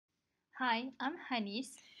Hi, I'm Hanis.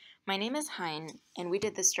 My name is Hein, and we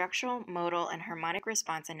did the structural, modal, and harmonic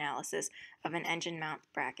response analysis of an engine mount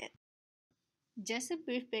bracket. Just a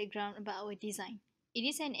brief background about our design. It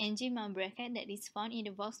is an engine mount bracket that is found in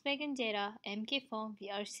the Volkswagen Jetta MK4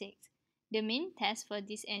 VR6. The main tests for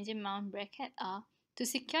this engine mount bracket are to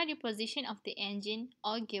secure the position of the engine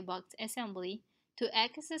or gearbox assembly, to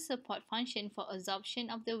act as a support function for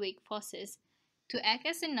absorption of the wake forces, to act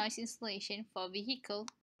as a noise insulation for vehicle,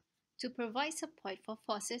 to provide support for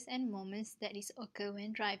forces and moments that is occur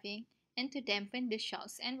when driving, and to dampen the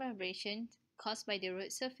shocks and vibrations caused by the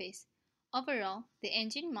road surface. Overall, the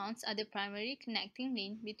engine mounts are the primary connecting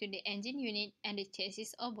link between the engine unit and the chassis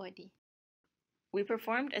or body. We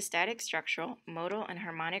performed a static structural, modal, and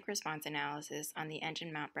harmonic response analysis on the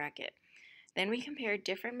engine mount bracket. Then we compared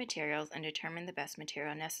different materials and determined the best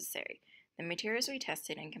material necessary. The materials we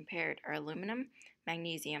tested and compared are aluminum,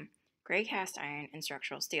 magnesium, gray cast iron, and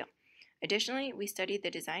structural steel. Additionally, we studied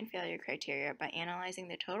the design failure criteria by analyzing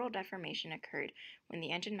the total deformation occurred when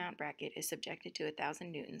the engine mount bracket is subjected to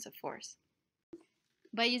 1,000 newtons of force.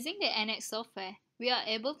 By using the NX software, we are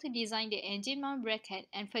able to design the engine mount bracket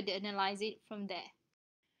and further analyze it from there.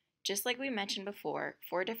 Just like we mentioned before,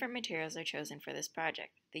 4 different materials are chosen for this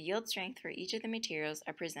project. The yield strength for each of the materials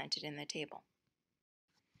are presented in the table.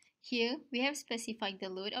 Here, we have specified the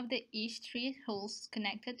load of each 3 holes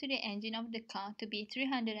connected to the engine of the car to be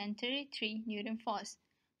 333 Newton force.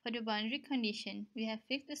 For the boundary condition, we have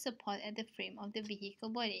fixed the support at the frame of the vehicle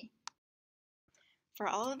body. For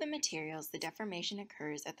all of the materials, the deformation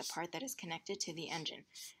occurs at the part that is connected to the engine.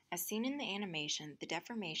 As seen in the animation, the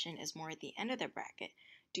deformation is more at the end of the bracket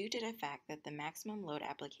due to the fact that the maximum load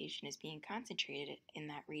application is being concentrated in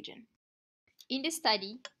that region. In the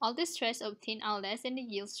study, all the stress obtained are less than the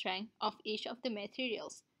yield strength of each of the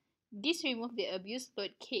materials. This removes the abuse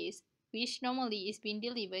load case, which normally is being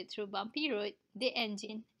delivered through bumpy road, the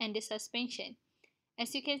engine, and the suspension.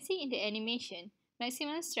 As you can see in the animation,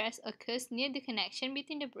 maximum stress occurs near the connection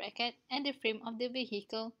between the bracket and the frame of the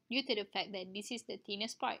vehicle due to the fact that this is the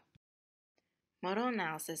thinnest part. Modal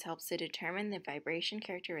analysis helps to determine the vibration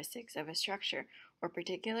characteristics of a structure or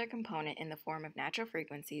particular component in the form of natural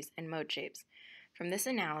frequencies and mode shapes. From this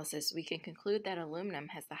analysis, we can conclude that aluminum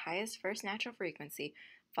has the highest first natural frequency,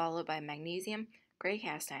 followed by magnesium, gray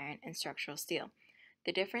cast iron, and structural steel.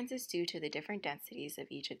 The difference is due to the different densities of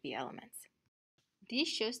each of the elements. This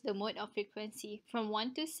shows the mode of frequency from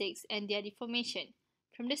 1 to 6 and their deformation.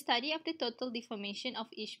 From the study of the total deformation of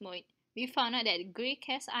each mode, we found out that gray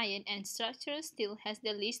cast iron and structural steel has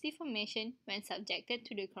the least deformation when subjected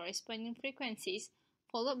to the corresponding frequencies,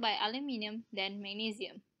 followed by aluminum, then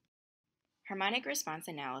magnesium. Harmonic response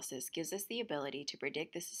analysis gives us the ability to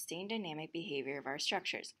predict the sustained dynamic behavior of our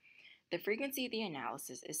structures. The frequency of the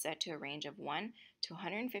analysis is set to a range of 1 to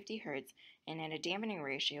 150 Hz and at a dampening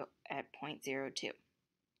ratio at 0.02.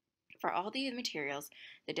 For all the materials,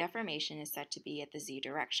 the deformation is set to be at the z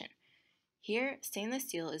direction. Here, stainless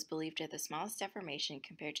steel is believed to have the smallest deformation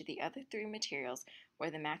compared to the other 3 materials, where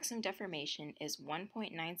the maximum deformation is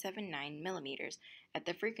 1.979 millimeters at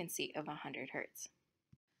the frequency of 100 Hz.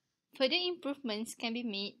 Further improvements can be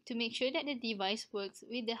made to make sure that the device works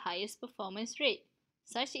with the highest performance rate.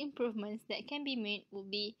 Such improvements that can be made would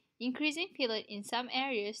be increasing fillet in some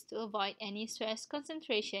areas to avoid any stress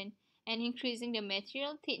concentration and increasing the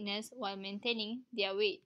material thickness while maintaining their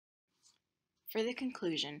weight. For the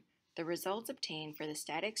conclusion, the results obtained for the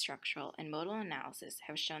static structural and modal analysis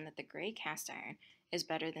have shown that the gray cast iron is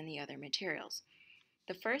better than the other materials.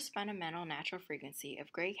 The first fundamental natural frequency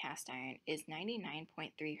of gray cast iron is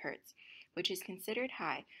 99.3 Hz, which is considered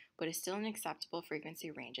high but is still an acceptable frequency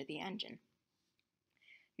range of the engine.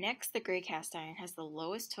 Next, the gray cast iron has the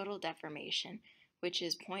lowest total deformation, which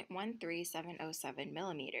is 0.13707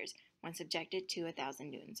 millimeters when subjected to 1,000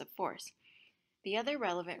 newtons of force. The other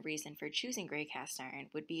relevant reason for choosing gray cast iron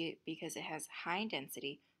would be because it has high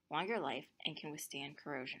density, longer life, and can withstand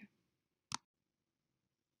corrosion.